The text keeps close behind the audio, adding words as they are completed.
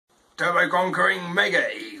Turbo Conquering Mega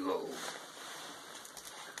Eagle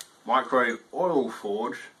Micro Oil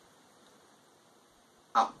Forge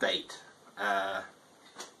update.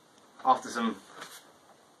 After some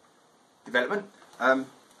development.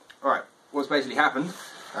 Alright, what's basically happened,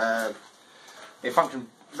 it functioned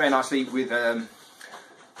very nicely with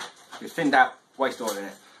thinned out waste oil in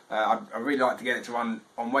it. I'd really like to get it to run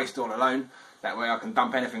on waste oil alone, that way I can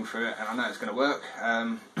dump anything through it and I know it's going to work.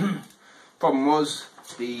 Problem was,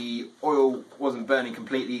 the oil wasn't burning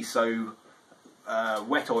completely, so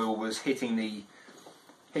wet oil was hitting the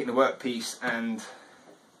workpiece and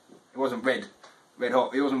it wasn't red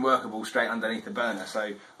hot. It wasn't workable straight underneath the burner,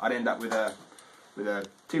 so I'd end up with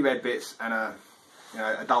two red bits and a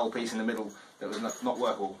dull piece in the middle that was not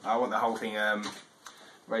workable. I want the whole thing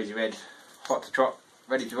rosy red, hot to trot,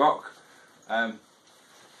 ready to rock.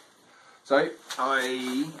 So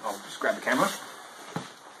I'll just grab the camera.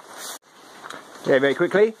 Yeah, very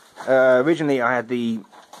quickly. Originally, I had the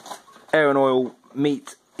air and oil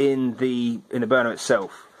meet in the burner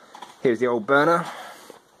itself. Here's the old burner.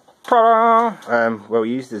 Well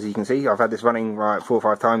used, as you can see. I've had this running like 4 or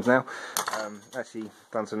 5 times now. Actually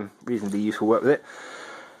done some reasonably useful work with it.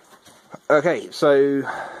 Okay, so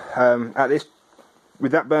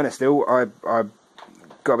with that burner still, I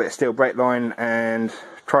got a bit of steel brake line and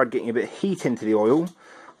tried getting a bit of heat into the oil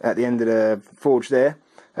at the end of the forge there,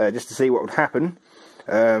 just to see what would happen.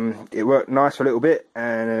 It worked nice for a little bit,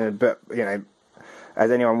 and but you know, as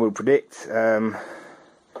anyone would predict, the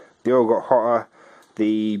oil got hotter.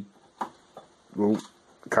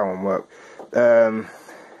 Come on, work.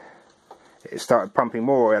 It started pumping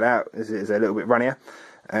more oil out as it was a little bit runnier,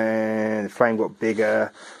 and the flame got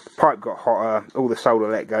bigger, the pipe got hotter, all the solder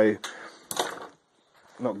let go.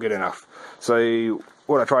 Not good enough. So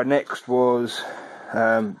what I tried next was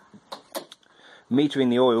metering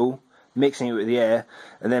the oil, mixing it with the air,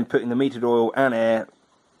 and then putting the metered oil and air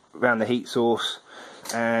around the heat source,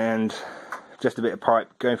 and just a bit of pipe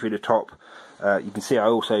going through the top. You can see I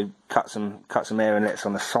also cut some air inlets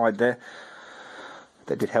on the side there.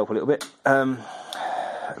 That did help a little bit.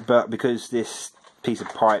 But because this piece of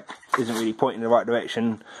pipe isn't really pointing in the right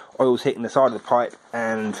direction, oil's hitting the side of the pipe,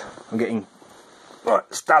 and I'm getting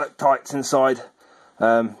stalactites inside.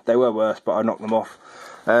 They were worse, but I knocked them off,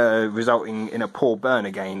 resulting in a poor burn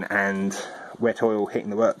again and wet oil hitting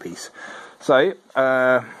the workpiece. So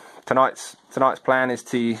tonight's plan is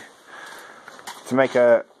to make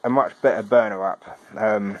a much better burner up.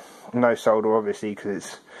 No solder, obviously, because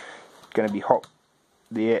it's going to be hot.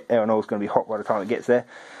 The air and oil is going to be hot by the time it gets there,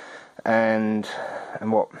 and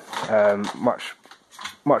much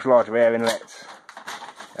larger air inlets.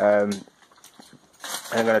 And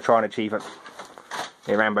I'm going to try and achieve it.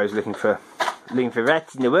 Yeah, Rambo's looking for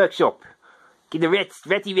rats in the workshop. Get the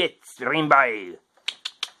ratty rats, Rambo.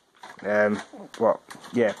 A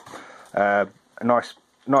nice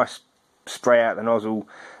spray out the nozzle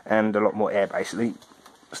and a lot more air, basically.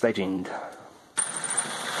 Stay tuned.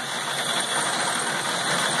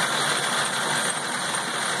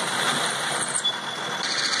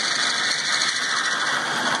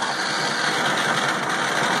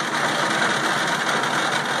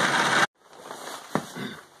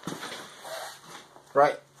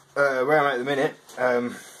 Right, where I'm at the minute,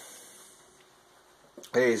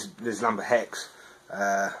 there's lumber hex.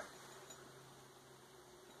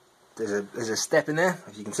 There's a step in there,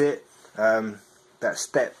 if you can see it. That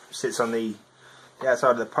step sits on the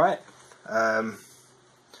outside of the pipe.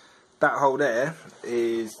 That hole there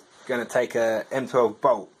is going to take a M12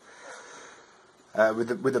 bolt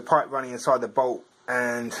with the pipe running inside the bolt,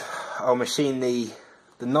 and I'll machine the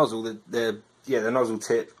nozzle, the nozzle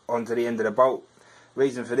tip onto the end of the bolt.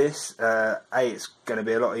 Reason for this, it's going to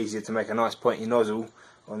be a lot easier to make a nice pointy nozzle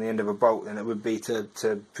on the end of a bolt than it would be to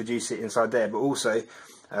produce it inside there. But also,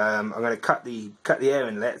 I'm going to cut the air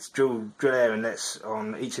inlets, drill air inlets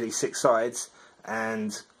on each of these 6 sides,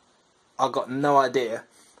 and I've got no idea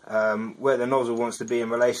where the nozzle wants to be in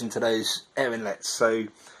relation to those air inlets. So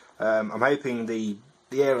I'm hoping the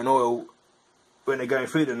air and oil, when they're going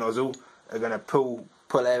through the nozzle, are going to pull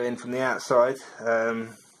air in from the outside.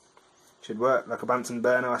 Should work like a Bunsen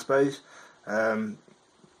burner, I suppose. But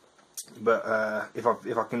if I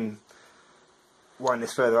can wind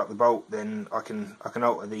this further up the bolt, then I can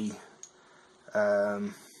alter the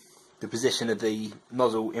position of the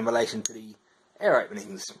nozzle in relation to the air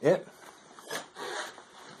openings. Yeah.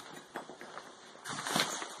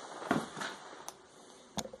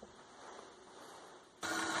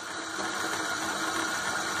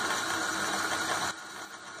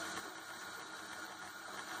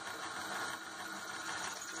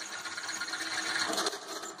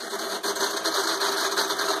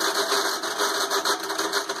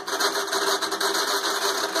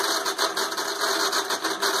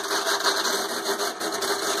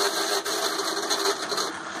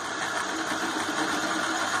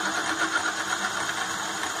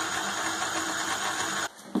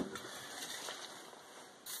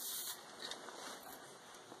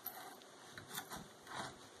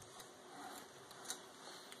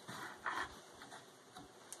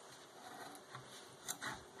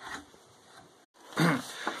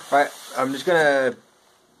 Right, I'm just gonna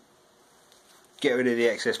get rid of the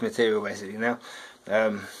excess material basically now.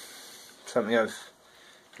 Something I've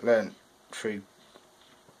learnt through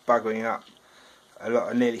buggering up a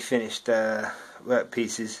lot of nearly finished work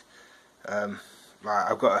pieces. Right,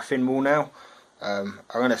 I've got a thin wall now. I'm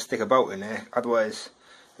going to stick a bolt in there, otherwise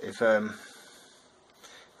if I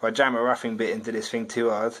jam a roughing bit into this thing too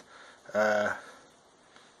hard, the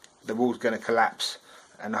wall's going to collapse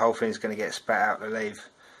and the whole thing's going to get spat out the lathe.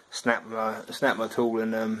 Snap my tool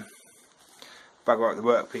and bugger up the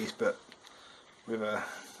workpiece, but with a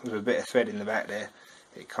bit of thread in the back there,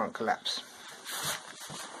 it can't collapse.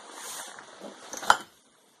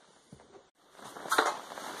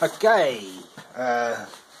 Okay,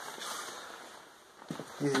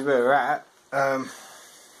 this is where we're at. I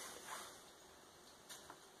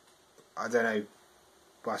don't know,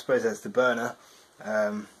 but I suppose that's the burner.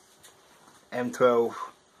 M12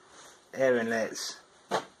 air inlets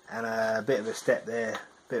and a bit of a step there,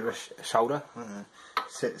 bit of a shoulder.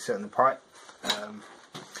 Sit on the pipe.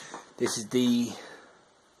 This is the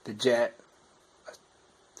jet.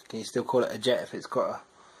 Can you still call it a jet if it's got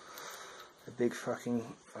a big fucking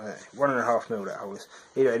 1.5 mil that hole is?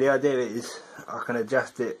 Anyway, the idea is I can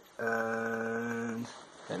adjust it. Let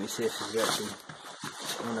me see if this is actually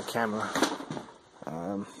on the camera.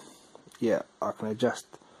 Yeah, I can adjust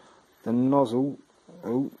the nozzle.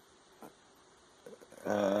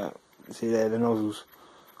 See there, the nozzle's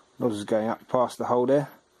going up past the hole there,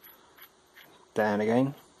 down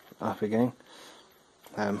again, up again,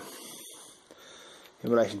 in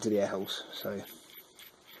relation to the air holes. So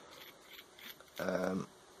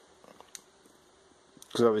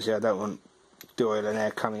because obviously I don't want the oil and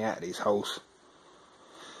air coming out of these holes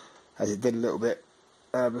as it did a little bit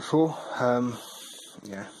before.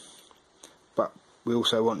 Yeah, but we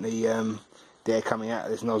also want the air coming out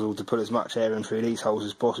of this nozzle to put as much air in through these holes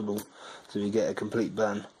as possible, so we get a complete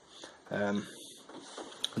burn. I'm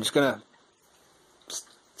just gonna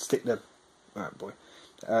stick the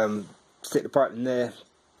stick the pipe in there,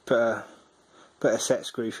 put a set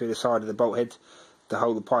screw through the side of the bolt head to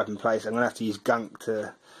hold the pipe in place. I'm gonna have to use gunk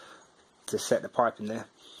to set the pipe in there.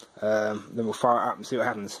 Then we'll fire it up and see what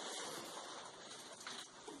happens.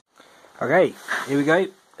 Okay, here we go.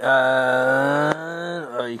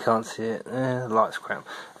 Oh, you can't see it. The light's crap.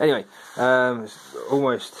 Anyway, it's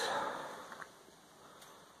almost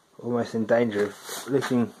in danger of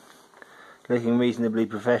looking reasonably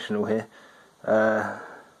professional here.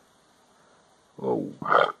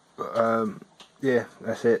 Yeah,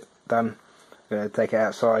 that's it. Done. I'm gonna take it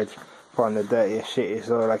outside, find the dirtiest, shittiest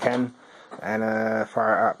oil I can, and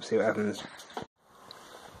fire it up. See what happens.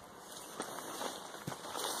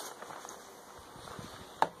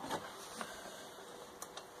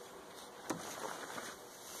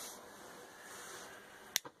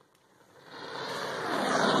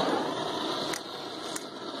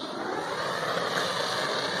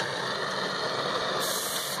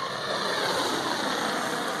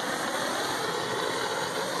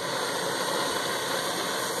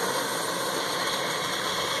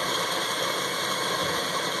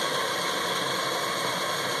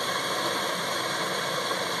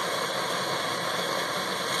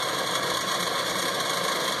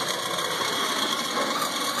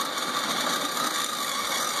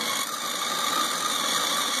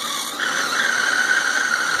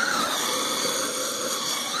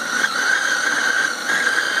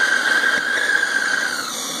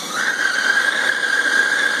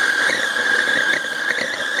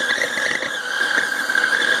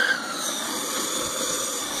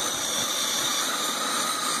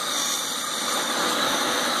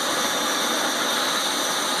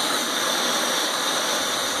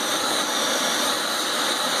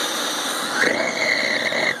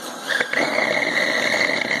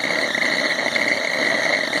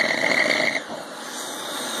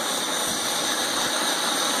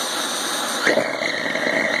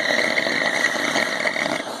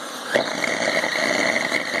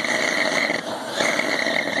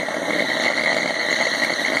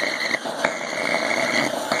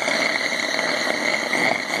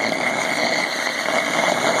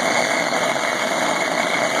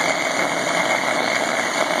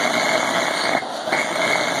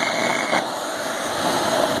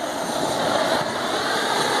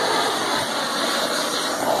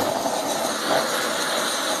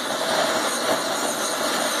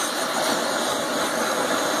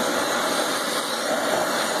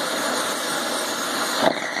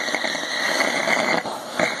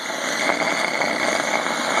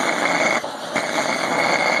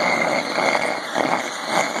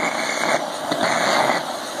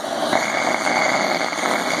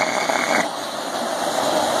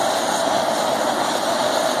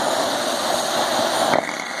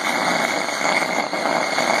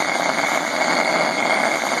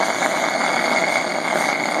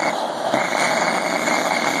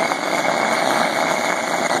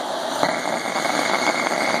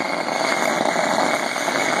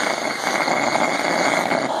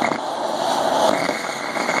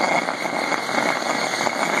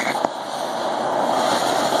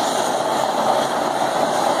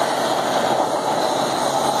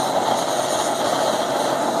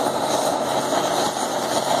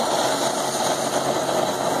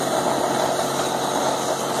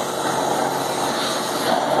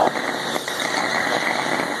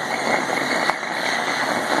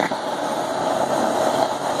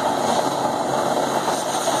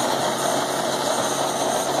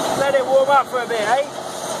 up for a bit, eh?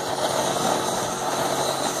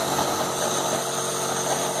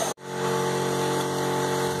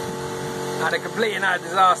 Had a complete and utter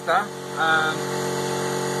disaster. I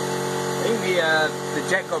think the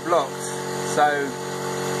jet got blocked, so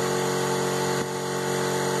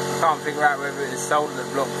I can't figure out whether it was solder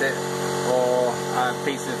that blocked it or a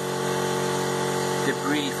piece of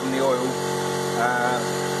debris from the oil.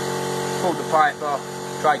 Pulled the pipe off,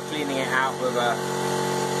 tried cleaning it out with a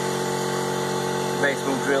very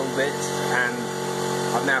small drill bit, and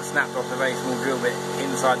I've now snapped off the very small drill bit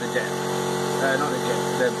inside the jet. Not the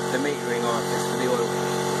jet, the metering orifice for the oil.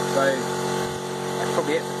 So that's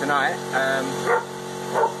probably it for tonight. I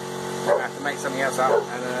have to make something else up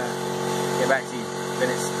and get back to you when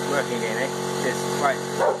it's working again, eh? Cheers.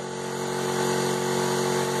 Bye.